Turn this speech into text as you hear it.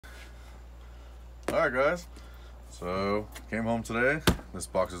Alright guys, so came home today. This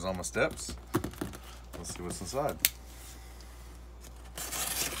box is on my steps. Let's see what's inside.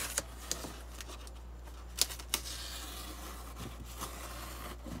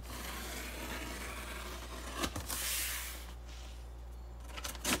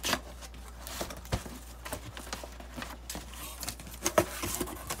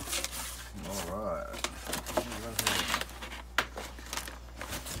 Alright.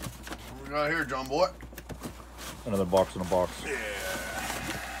 What we got here, John boy? Another box in a box. Yeah.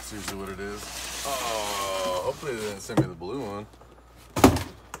 That's usually what it is. Oh, hopefully they didn't send me the blue one.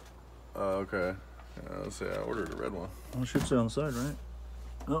 Okay. Yeah, let's see. I ordered a red one. Oh, it should say on the side, right?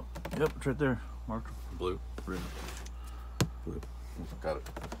 Oh, yep, it's right there. Marked. Blue. Blue. Got it.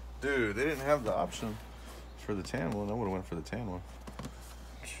 Dude, they didn't have the option for the tan one. I would have went for the tan one.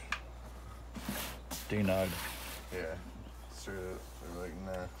 Denied. Yeah. Straight up. They're like,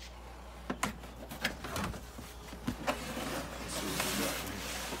 nah.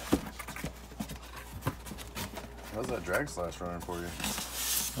 How's that drag slash running for you?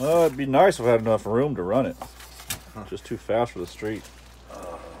 It'd be nice if I had enough room to run it. Just too fast for the street.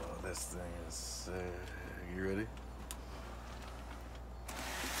 Oh, this thing is sick. You ready?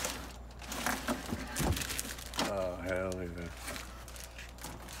 Oh, hell yeah.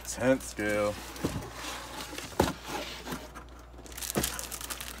 10th scale.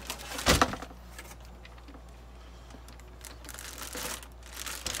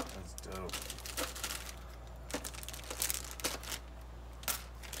 That's dope.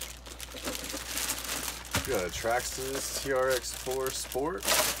 We got a Traxxas TRX4 Sport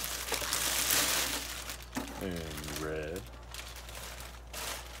in red.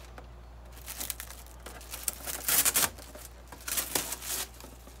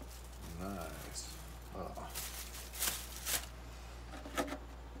 Nice. Oh.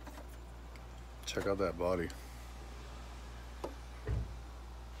 Check out that body.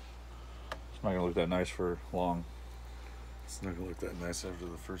 It's not gonna look that nice for long. It's not gonna look that nice after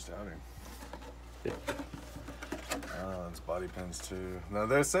the first outing. Oh, it's body pins too. Now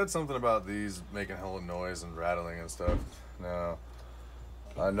they said something about these making hella noise and rattling and stuff. Now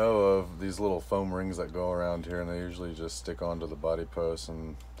I know of these little foam rings that go around here, and they usually just stick onto the body post,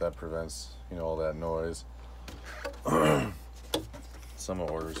 and that prevents, you know, all that noise. So I'm gonna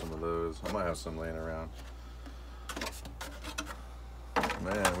order some of those. I might have some laying around.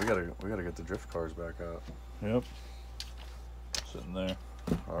 Man, we gotta get the drift cars back out. Yep. Sitting there.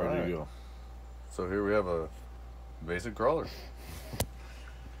 All There right. you go. So here we have a basic crawler.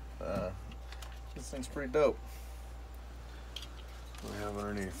 This thing's pretty dope. What do we have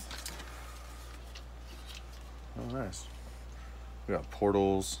underneath? Oh, nice. We got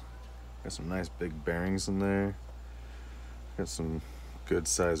portals. Got some nice big bearings in there. Got some good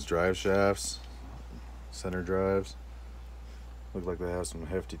sized drive shafts. Center drives. Look like they have some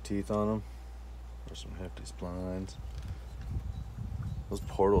hefty teeth on them. Or some hefty splines. Those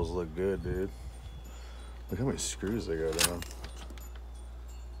portals look good, dude. Look how many screws they got down.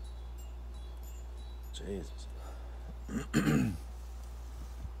 Jesus.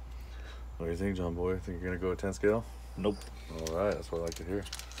 What do you think, John boy? Think you're gonna go a 10 scale? Nope. All right, that's what I like to hear.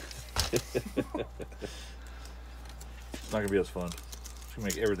 It's not gonna be as fun. It's gonna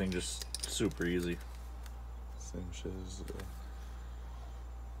make everything just super easy. Same shit as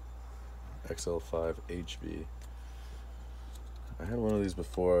XL5 HV. I had one of these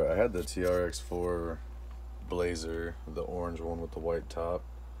before. I had the TRX4 Blazer, the orange one with the white top.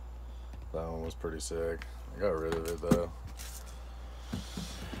 That one was pretty sick. I got rid of it though.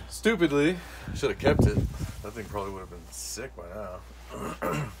 Stupidly, should have kept it. That thing probably would have been sick by now.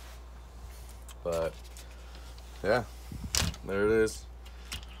 But yeah, there it is.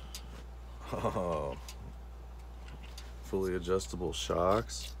 Oh, fully adjustable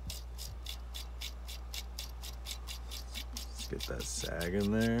shocks. Let's get that sag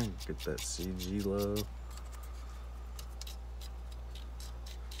in there. Get that CG low.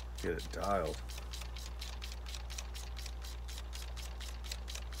 Get it dialed.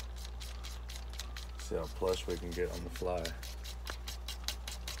 See how plush we can get on the fly.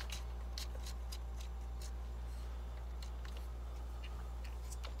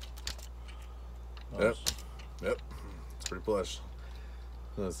 Yep, yep, it's pretty plush.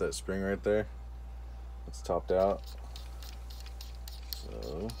 Notice that spring right there? It's topped out.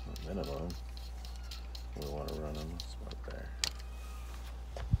 So, at minimum, we want to run them right there.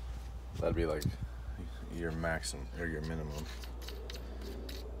 That'd be like your maximum or your minimum.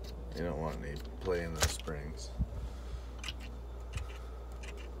 You don't want any play in those springs.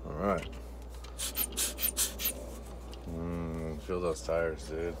 All right. feel those tires,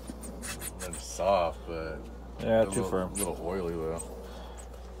 dude. They're soft, but Yeah, they're too firm. A little oily though.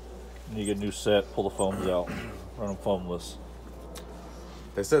 And you get a new set, pull the foams out, run them foamless.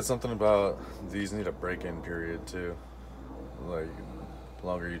 They said something about these need a break-in period too. Like, the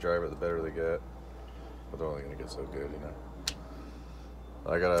longer you drive it, the better they get. But they're only gonna get so good, you know.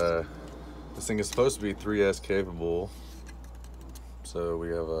 I got a. This thing is supposed to be 3S capable. So we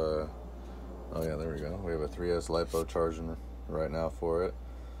have a. Oh yeah, there we go. We have a 3S LiPo charging right now for it.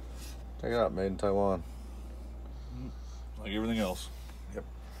 Check it out, made in Taiwan. Like everything else. Yep.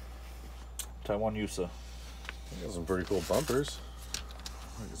 Taiwan USA. Got some pretty cool bumpers.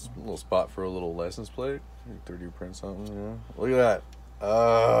 Like a little spot for a little license plate. 3D print something, you know. Look at that.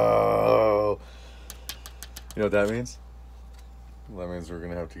 Oh. You know what that means? That means we're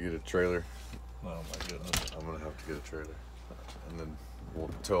gonna have to get a trailer. Oh my goodness. I'm gonna have to get a trailer. And then we'll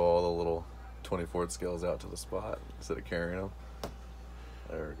tow all the little 24th scales out to the spot instead of carrying them.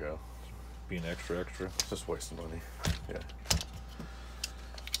 There we go. Being extra. Just wasting money. Yeah.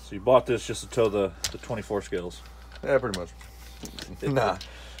 So you bought this just to tow the 24 scales. Yeah, pretty much. Nah.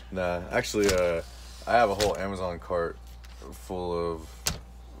 Actually, I have a whole Amazon cart full of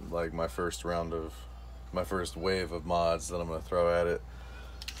like my first wave of mods that I'm gonna throw at it.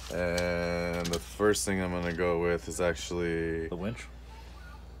 And the first thing I'm gonna go with is actually The winch?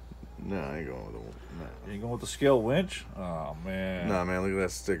 No, I ain't going with the You ain't going with the scale winch? Oh man. Nah, man, look at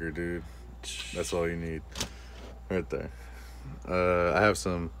that sticker, dude. That's all you need. Right there. I have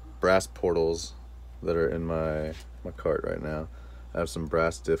some brass portals that are in my cart right now. I have some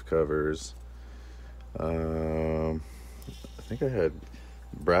brass diff covers. I think I had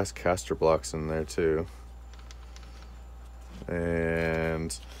brass caster blocks in there too.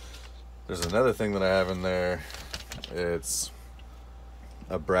 And there's another thing that I have in there. It's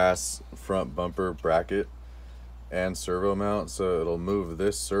a brass front bumper bracket and servo mount, so it'll move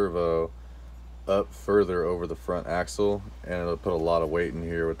this servo up further over the front axle, and it'll put a lot of weight in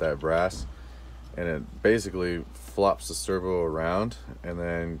here with that brass, and it basically flops the servo around, and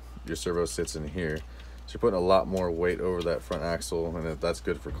then your servo sits in here, so you're putting a lot more weight over that front axle, and that's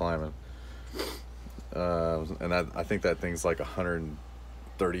good for climbing. And I think that thing's like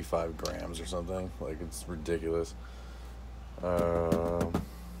 135 grams or something. Like, it's ridiculous. What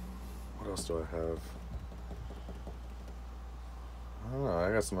else do I have? I don't know.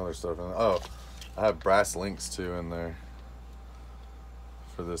 I got some other stuff in there. Oh, I have brass links too in there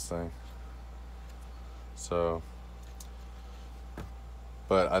for this thing. So,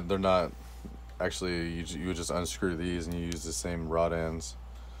 but they're not actually. You would just unscrew these and you use the same rod ends,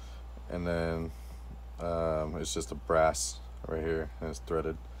 and then it's just a brass right here and it's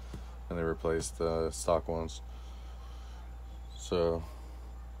threaded, and they replaced the stock ones. So,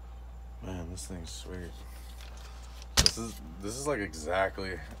 man, this thing's sweet. This is like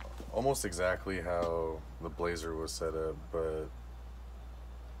almost exactly how the Blazer was set up, but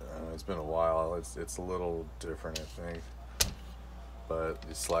it's been a while. It's a little different, I think. But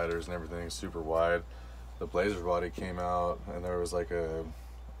the sliders and everything is super wide. The Blazer body came out, and there was like a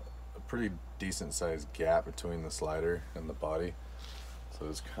pretty decent sized gap between the slider and the body, so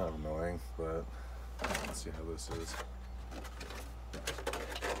it's kind of annoying. But let's see how this is.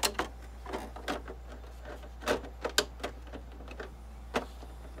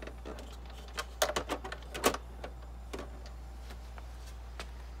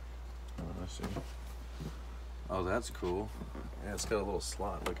 Oh, that's cool. Yeah, it's got a little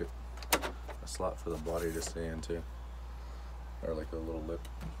slot. Look at a slot for the body to stay into, or like a little lip.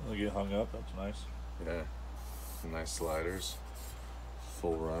 They get hung up. That's nice. Yeah, some nice sliders.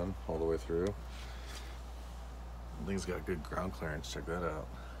 Full run all the way through. The thing's got good ground clearance. Check that out.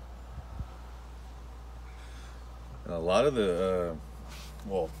 And a lot of the,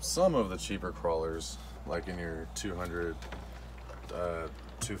 some of the cheaper crawlers, like in your 200,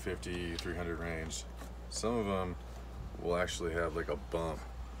 250, 300 range, some of them will actually have like a bump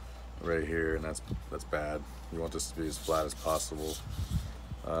right here, and that's bad. You want this to be as flat as possible.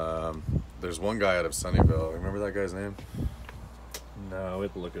 There's one guy out of Sunnyvale. Remember that guy's name? No, we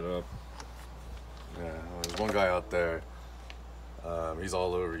have to look it up. Yeah, there's one guy out there. He's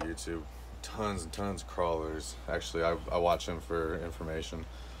all over YouTube. Tons and tons of crawlers. Actually, I watch him for information.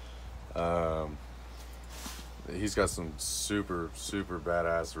 He's got some super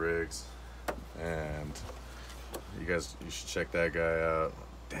badass rigs, and you should check that guy out.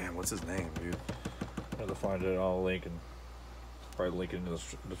 Damn, what's his name, dude? I have to find it. I'll link and probably link it in the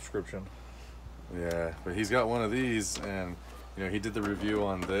description. Yeah, but he's got one of these, and he did the review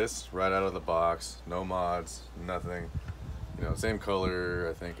on this right out of the box. No mods, nothing. Same color,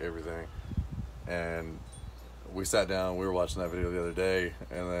 I think, everything. And we sat down, we were watching that video the other day,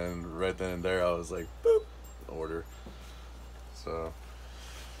 and then right then and there I was like, boop, order. So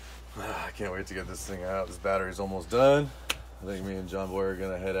I can't wait to get this thing out. This battery's almost done. I think me and John Boy are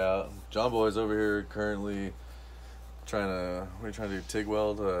gonna head out. John Boy's over here currently trying to do TIG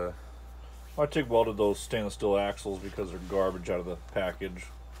weld. I TIG welded those stainless steel axles because they're garbage out of the package.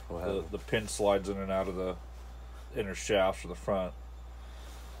 The pin slides in and out of the inner shafts for the front.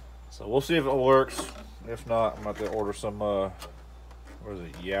 So we'll see if it works. If not, I'm going to have to order some, what is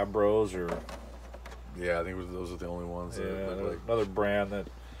it, Yabros or... Yeah, I think those are the only ones. Yeah, that look like another brand that...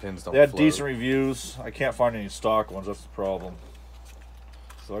 Pins don't They had float. decent reviews. I can't find any stock ones, that's the problem.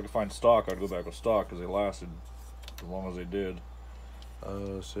 So if I could find stock, I'd go back with stock because they lasted as long as they did.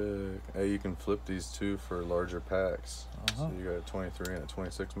 Oh, shit. Hey, you can flip these too for larger packs. Uh-huh. So you got a 23 and a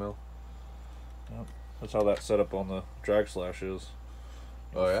 26 mil. Yep. That's how that setup on the Traxxas is. You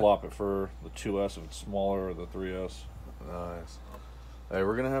Oh, yeah? flop it for the 2S if it's smaller, or the 3S. Nice. Hey,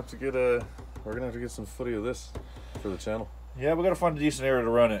 we're gonna have to get some footage of this for the channel. Yeah, we gotta find a decent area to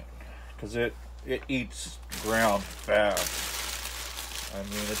run it, cause it eats ground fast. I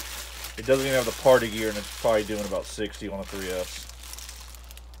mean, it doesn't even have the party gear, and it's probably doing about 60 on a 3S.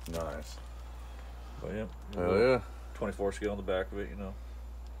 Nice. But yeah, Hell yeah. 24 scale on the back of it, you know.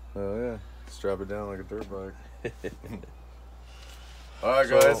 Hell yeah. Strap it down like a dirt bike. All right,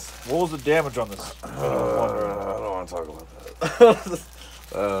 So, guys. what was the damage on this? I don't want to talk about that.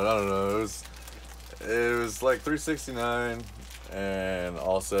 I don't know. It was like 369, and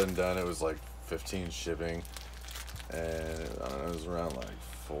all said and done, it was like 15 shipping, and I don't know, it was around like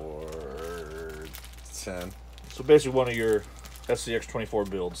 410. So basically, one of your SCX 24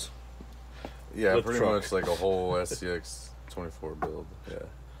 builds. Yeah, With pretty truck. much like a whole SCX 24 build. Yeah,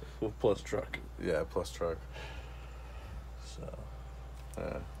 Plus truck. yeah, plus truck. So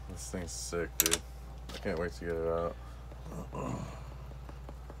Yeah, this thing's sick, dude. I can't wait to get it out.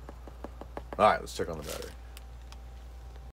 All right, let's check on the battery.